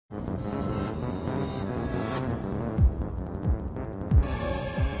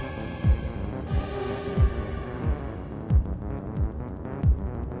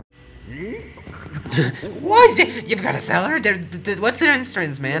What? You've got a cellar? What's the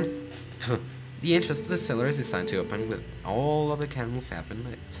entrance, man? The entrance to the cellar is designed to open with all of the candles have been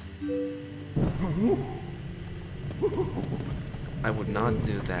lit. I would not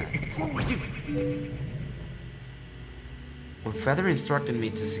do that. When Feather instructed me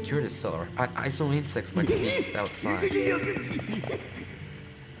to secure the cellar, I saw insects like beasts outside.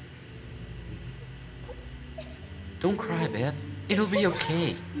 Don't cry, Beth. It'll be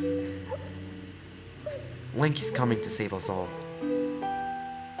okay. Link is coming to save us all.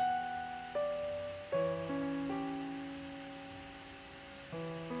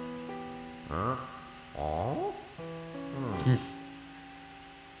 Huh? Oh?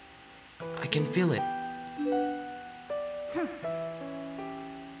 I can feel it.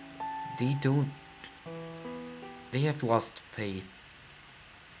 They have lost faith.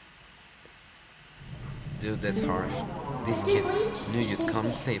 Dude, that's harsh. These kids knew you'd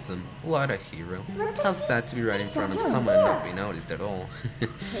come save them. What a hero. How sad to be right in front of someone and not be noticed at all.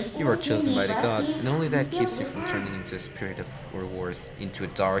 You are chosen by the gods, and only that keeps you from turning into a spirit of or worse, into a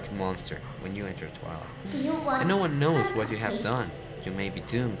dark monster when you enter Twilight. And no one knows what you have done. You may be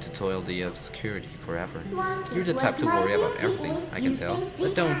doomed to toil the obscurity forever. You're the type to worry about everything, I can tell.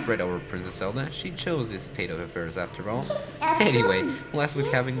 But don't fret over Princess Zelda, she chose this state of affairs after all. Anyway, last week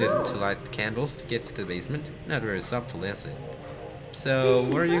having to light candles to get to the basement, now there is up to listen. So,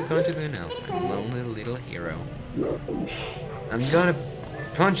 what are you going to do now, my lonely little hero? I'm gonna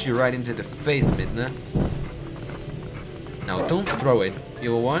punch you right into the face, Midna. Now don't throw it.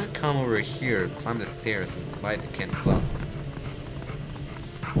 You'll want to come over here, climb the stairs, and light the candles up.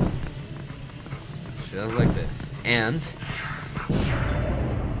 Just like this. And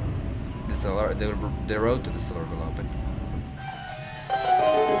the cellar, the road to the cellar will open.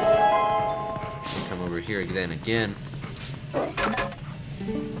 Come over here then again.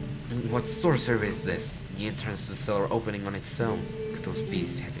 What store survey is this? The entrance to the cellar opening on its own. Could those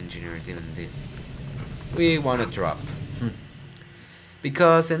beasts have engineered even this? We want to drop.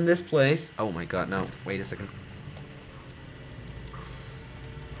 Because in this place... Oh my god, no. Wait a second.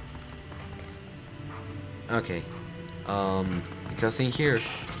 Okay, because in here,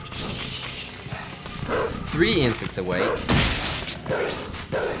 3 insects away.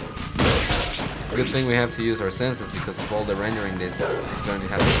 Good thing we have to use our senses because of all the rendering this is going to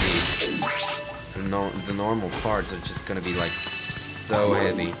have to be. The normal parts are just going to be like so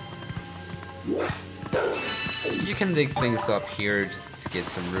heavy. You can dig things up here just to get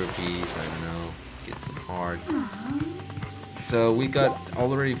some rupees, I don't know, get some hearts. So we got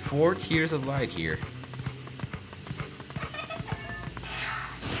already 4 tiers of light here.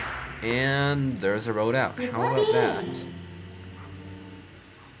 And there's a road out. How about that?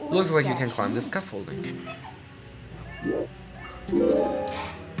 Looks like you can climb the scaffolding.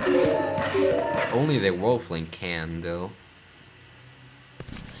 Only the Wolfling can, though.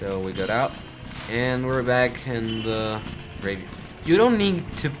 So we got out, and we're back in the graveyard. You don't need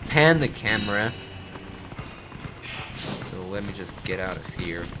to pan the camera. So let me just get out of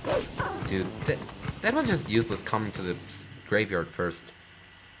here. Dude, that was just useless coming to the graveyard first.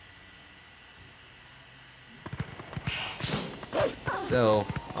 So,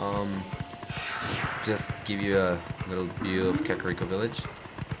 just give you a little view of Kakariko Village.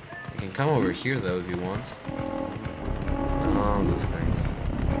 You can come over here though if you want. Oh, those things.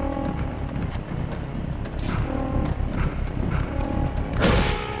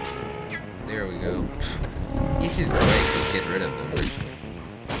 There we go. Easy is great to get rid of them.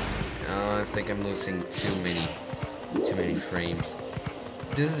 I think I'm losing too many frames.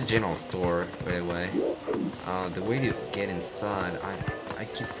 This is a general store, by the way. The way to get inside, I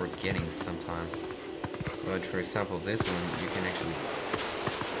keep forgetting sometimes. But for example, this one, you can actually...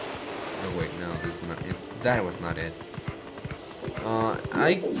 Oh wait, no, this is not it. That was not it.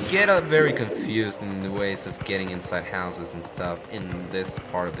 I get very confused in the ways of getting inside houses and stuff in this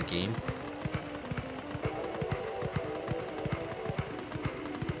part of the game.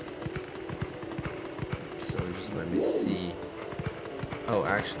 So just let me see. Oh,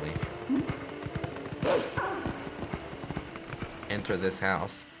 actually, enter this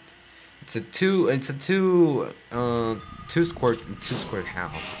house. It's a two square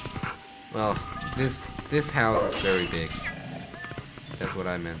house. Well, this house is very big. That's what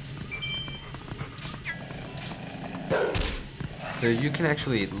I meant. So you can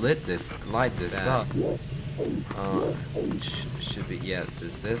actually light this up. Should be, yeah,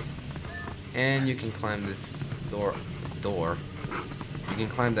 there's this, and you can climb this door. You can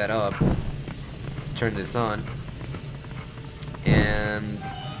climb that up, turn this on, and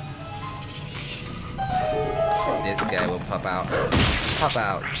this guy will pop out.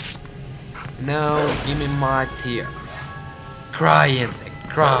 No, give me my tear. Cry, insect,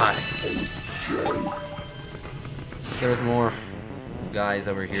 cry. There's more guys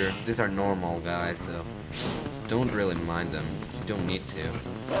over here. These are normal guys, so don't really mind them. You don't need to.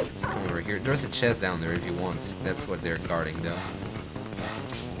 Just come over here. There's a chest down there if you want. That's what they're guarding, though.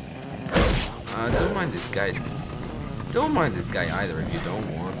 Don't mind this guy. Don't mind this guy either if you don't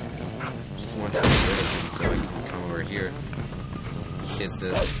want to. Just want to get rid of him so I can come over here. Hit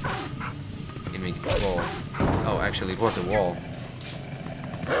this. And make it fall. Oh, actually, it was a wall.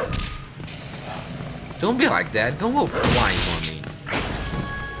 Don't be like that. Don't go flying on me.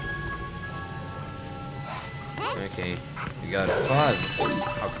 Okay, we got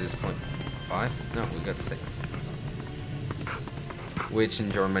 5 up to this point. 5? No, we got 6. Which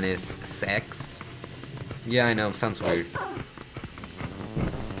in German is sex. Yeah, I know, sounds weird.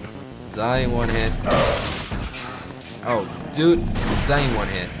 Die in one hit. Oh, dude, die in one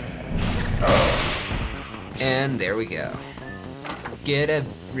hit. And there we go. Get a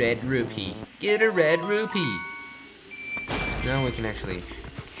red rupee. Get a red rupee. Now we can actually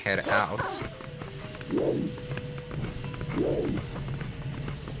head out.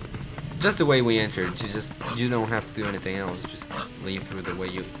 Just the way we entered. You don't have to do anything else. Just leave through the way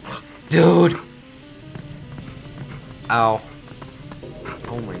you. Dude. Ow.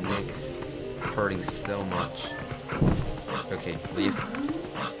 Oh, my neck is just hurting so much. Okay, leave.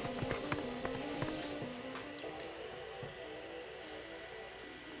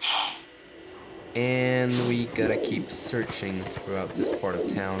 And we gotta keep searching throughout this part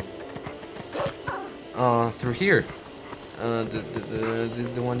of town. Through here. This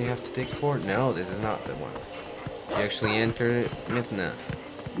is the one you have to dig for? No, this is not the one. You actually enter Midna.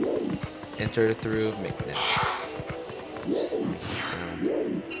 Enter through Midna. Just makes it sound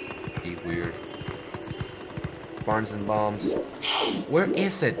be weird. Barns and bombs. Where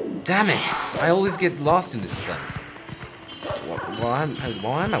is it? Damn it! I always get lost in this place.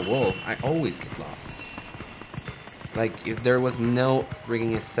 While I'm a wolf, I always get lost. Like, if there was no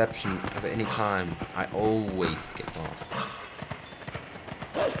frigging exception of any time, I always get lost.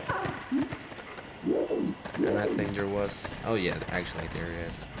 And I think there was... Oh yeah, actually there it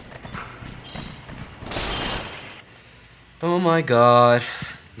is. Oh my god.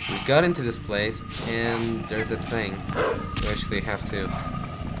 We got into this place, and there's that thing. We actually have to...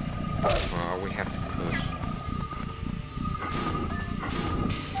 we have to push.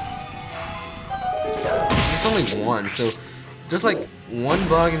 There's only one, so there's like one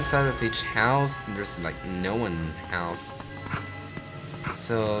bug inside of each house, and there's like no one in the house.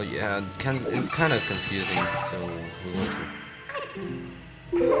 So yeah, it's kind of confusing. So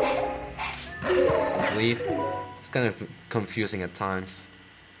we want to leave. It's kind of confusing at times.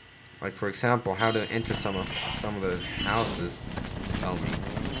 Like for example, how to enter some of the houses. Tell me,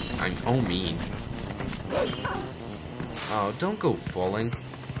 I'm oh mean. Oh, don't go falling.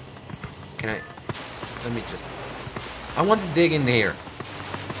 Can I? Let me just... I want to dig in there.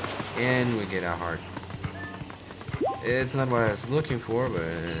 And we get our heart. It's not what I was looking for, but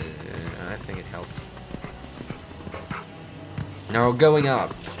I think it helps. Now we're going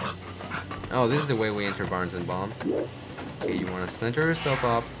up. Oh, this is the way we enter barns and bombs. Okay, you want to center yourself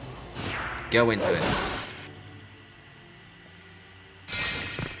up. Go into it.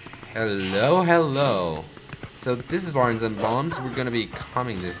 Hello, hello. So this is barns and bombs. We're gonna be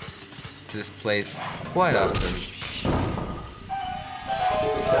coming to this place quite often.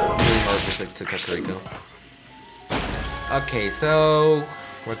 Doing our visit to Kakariko. Okay, so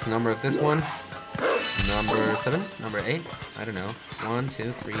what's the number of this one? Number 7? Number 8? I don't know. 1,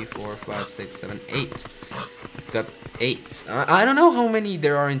 2, 3, 4, 5, 6, 7, 8. I've got 8. I don't know how many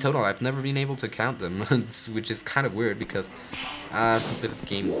there are in total. I've never been able to count them, which is kind of weird because I've completed the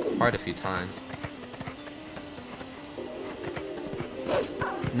game quite a few times.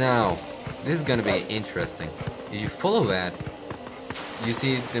 Now, this is gonna be interesting. If you follow that, you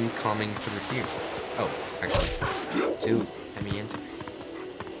see them coming through here. Oh, actually. Dude, let me enter.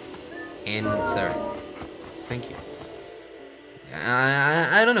 Enter. Thank you.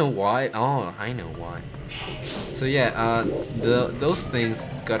 I don't know why. Oh, I know why. So yeah, those things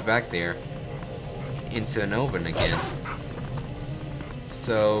got back there into an oven again.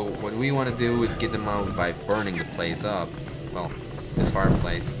 So what we want to do is get them out by burning the place up. Well, the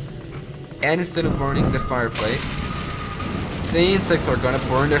fireplace. And instead of burning the fireplace, the insects are gonna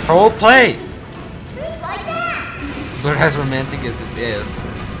burn the whole place! But as romantic as it is,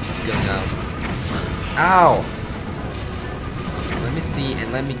 it's going out. Ow! Let me see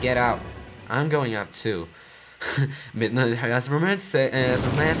and let me get out. I'm going out too. Midnight, as romantic as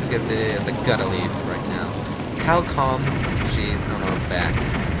it is, I gotta leave right now. How comes she's on our back?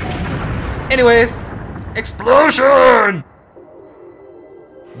 Anyways, explosion!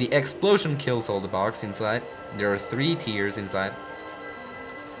 The explosion kills all the bugs inside. There are 3 tiers inside.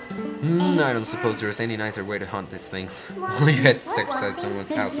 I don't suppose there's any nicer way to hunt these things. Well, you had to sacrifice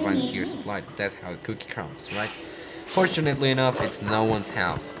someone's house to find a tier supply. That's how a cookie crumbles, right? Fortunately enough, it's no one's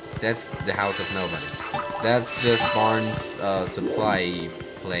house. That's the house of nobody. That's just Barnes' supply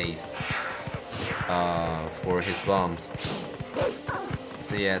place for his bombs.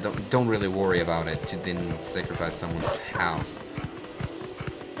 So yeah, don't really worry about it. You didn't sacrifice someone's house.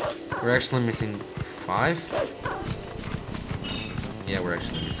 We're actually missing 5? Yeah, we're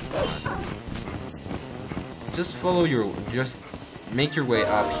actually missing 5. Just make your way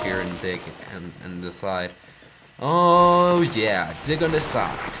up here and dig and the side. Oh yeah, dig on the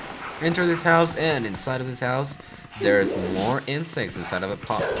side. Enter this house, and inside of this house, there's more insects inside of a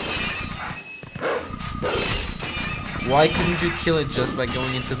pot. Why couldn't you kill it just by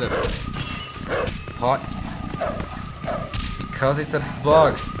going into the pot? Because it's a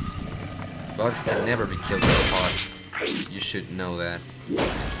bug. Bugs can never be killed by pots. You should know that.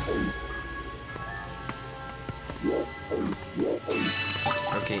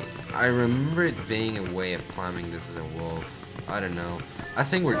 Okay, I remember it being a way of climbing this as a wolf. I don't know. I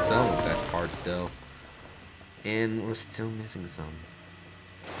think we're done with that part though. And we're still missing some.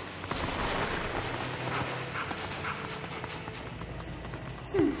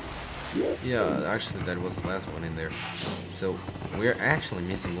 Yeah, actually that was the last one in there. So we're actually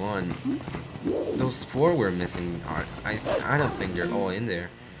missing one. Those 4 we're missing are I don't think they're all in there.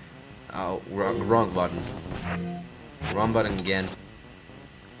 Oh, wrong button. Wrong button again.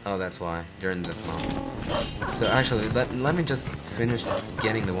 Oh, that's why. They're in the mountain. So actually, let me just finish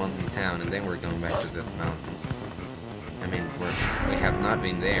getting the ones in town, and then we're going back to the mountain. I mean, we have not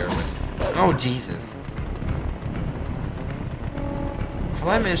been there, but... Oh, Jesus! Have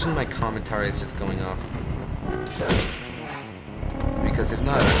I mentioned my commentary is just going off? Because if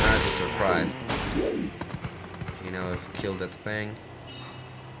not, I'm not surprised. You know, I've killed that thing.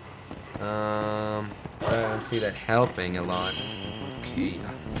 I don't see that helping a lot. Okay.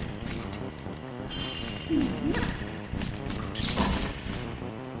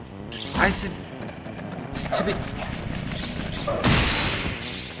 I said... Stupid...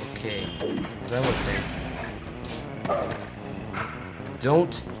 Okay. As I was saying...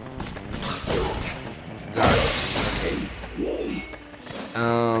 Don't... die. Okay.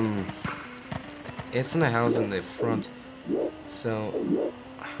 It's in the house in the front. So...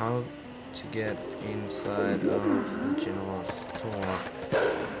 How to get inside of the general store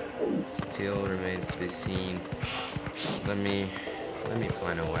still remains to be seen. Let me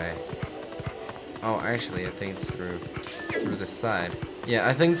find a way. Oh, actually, I think it's through the side. Yeah,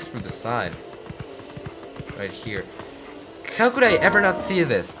 I think it's through the side. Right here. How could I ever not see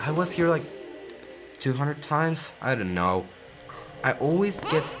this? I was here like 200 times? I don't know. I always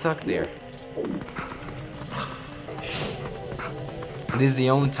get stuck there. This is the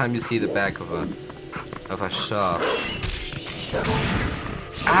only time you see the back of a shop.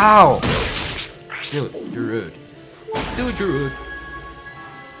 Ow! Dude, you're rude. Dude, you're rude.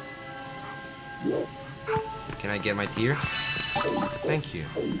 Can I get my tier? Thank you.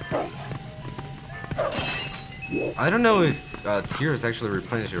 I don't know if tiers actually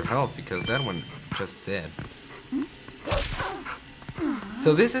replenish your health, because that one just did.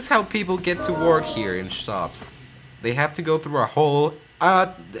 So this is how people get to work here in shops. They have to go through a hole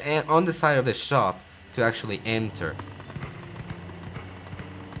on the side of the shop to actually enter.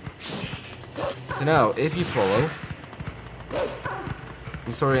 So now, if you follow...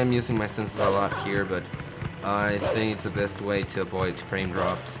 I'm sorry I'm using my senses a lot here, but I think it's the best way to avoid frame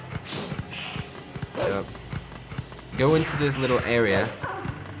drops. Yep. Go into this little area.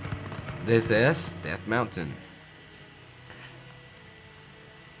 This is Death Mountain.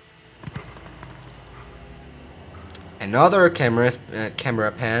 Another camera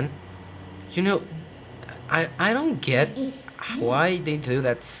pan. You know, I don't get why they do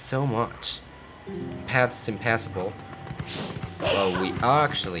that so much. Path's impassable. Well, we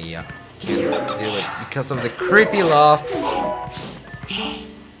actually can't do it because of the creepy laugh.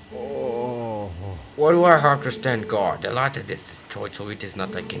 Oh. What do I have to stand guard? The light that is destroyed, so it is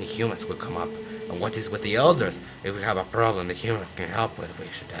not like any humans will come up. And what is with the elders? If we have a problem the humans can help with, we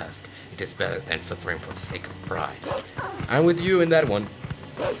should ask. It is better than suffering for the sake of pride. I'm with you in that one.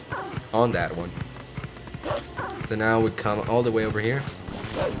 On that one. So now we come all the way over here.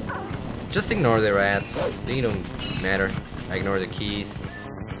 Just ignore the rats. They don't matter. Ignore the keys.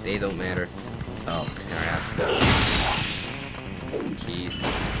 They don't matter. Oh, can I ask? Keys.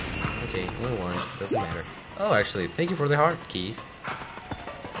 Okay, no one. Doesn't matter. Oh, actually, thank you for the heart, keys.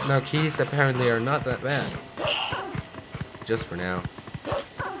 Now keys apparently are not that bad. Just for now.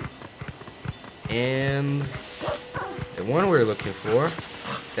 And the one we're looking for,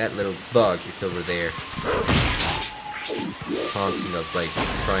 that little bug is over there. Taunting us, like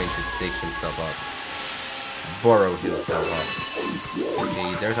trying to dig himself up. Burrow himself up.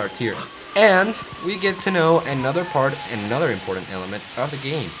 Okay, there's our tier. And we get to know another part, another important element of the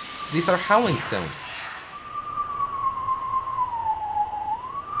game. These are howling stones.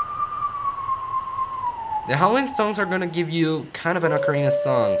 The howling stones are gonna give you kind of an ocarina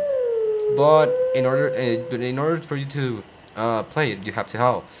song, but in order for you to play it, you have to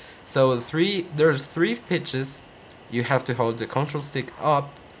howl. So there's three pitches. You have to hold the control stick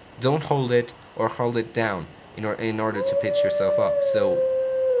up, don't hold it, or hold it down in order to pitch yourself up. So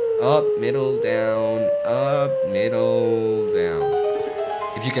up, middle, down, up, middle, down.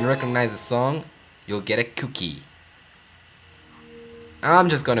 If you can recognize the song, you'll get a cookie. I'm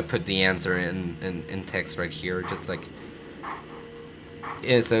just gonna put the answer in text right here, just like,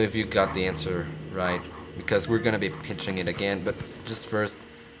 yeah, so if you got the answer right, because we're gonna be pitching it again, but just first,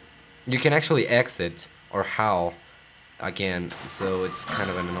 you can actually exit or howl again, so it's kind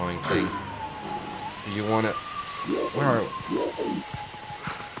of an annoying thing. You wanna, where are,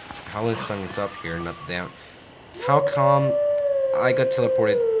 howling stone is up here, not down. How come I got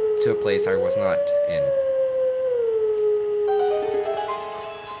teleported to a place I was not in?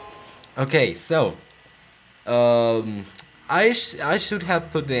 Okay, so I should have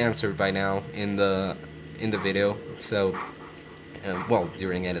put the answer by now in the video. So well,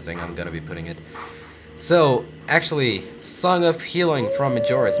 during editing I'm gonna be putting it. So actually, Song of Healing from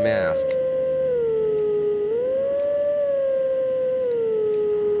Majora's Mask.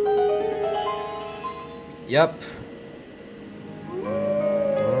 Yep.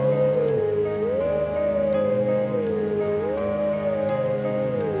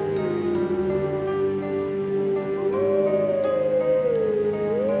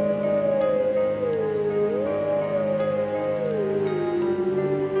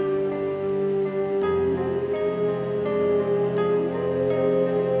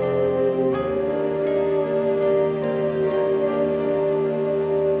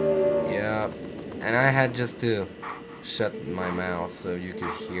 And I had just to shut my mouth so you could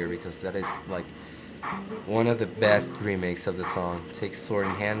hear, because that is like one of the best remakes of the song. Take sword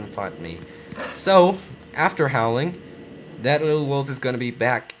in hand and fight me. So after howling, that little wolf is gonna be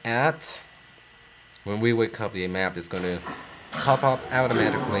back at, when we wake up, the map is gonna pop up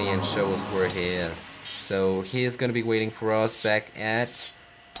automatically and show us where he is. So he is gonna be waiting for us back at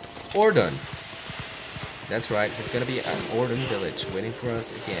Ordon. That's right, he's gonna be at Ordon Village waiting for us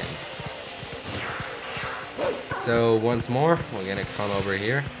again. So once more, we're gonna come over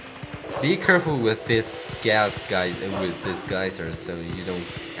here. Be careful with this gas, guys, with this geyser, so you don't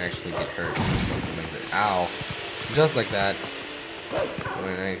actually get hurt or something like that. Ow! Just like that.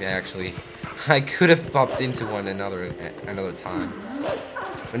 When I could have popped into one another time.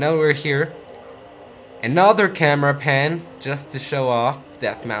 But now we're here. Another camera pan just to show off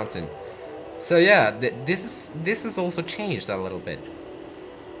Death Mountain. So yeah, this is also changed a little bit.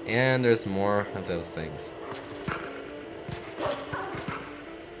 And there's more of those things.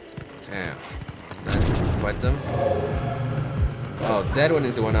 Damn. Let's fight them. Oh, that one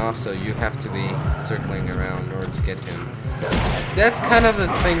is a one-off, so you have to be circling around in order to get him. That's kind of the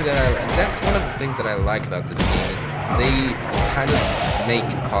thing that's one of the things that I like about this game. They kind of make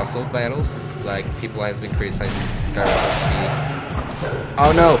puzzle battles, like people has been criticizing Skyward.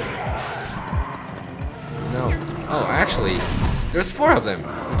 Oh no! No. Oh, actually, there's 4 of them,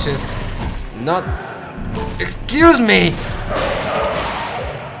 which is not. Excuse me!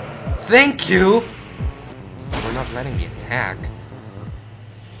 Thank you! We're not letting me attack.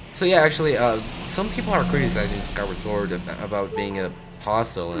 So yeah, actually, some people are criticizing Skyward Sword about being a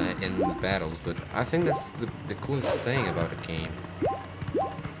puzzle in the battles, but I think that's the coolest thing about the game.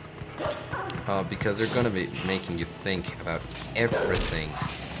 Because they're gonna be making you think about everything.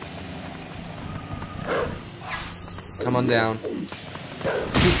 Come on down.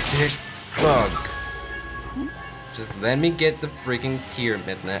 Stupid bug. Just let me get the freaking tier,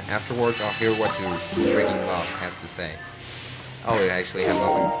 Midna. Afterwards, I'll hear what your freaking boss has to say. Oh, it actually has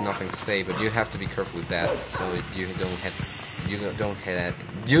nothing to say, but you have to be careful with that, so you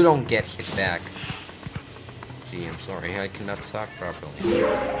don't get hit back. Gee, I'm sorry, I cannot talk properly.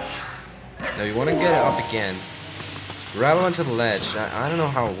 Now you want to get up again. Grab onto the ledge. I don't know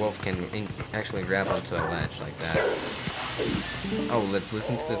how a wolf can actually grab onto a ledge like that. Oh, let's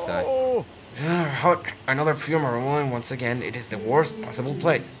listen to this guy. Hot, another fumer wine once again. It is the worst possible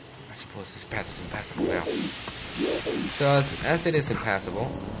place. I suppose this path is impassable now. So as it is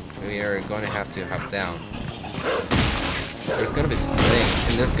impassable, we are going to have to hop down. There's going to be this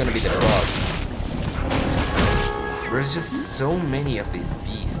thing, and there's going to be the bug. There's just so many of these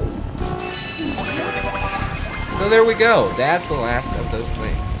beasts. So there we go. That's the last of those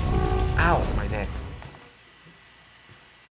things. Ow.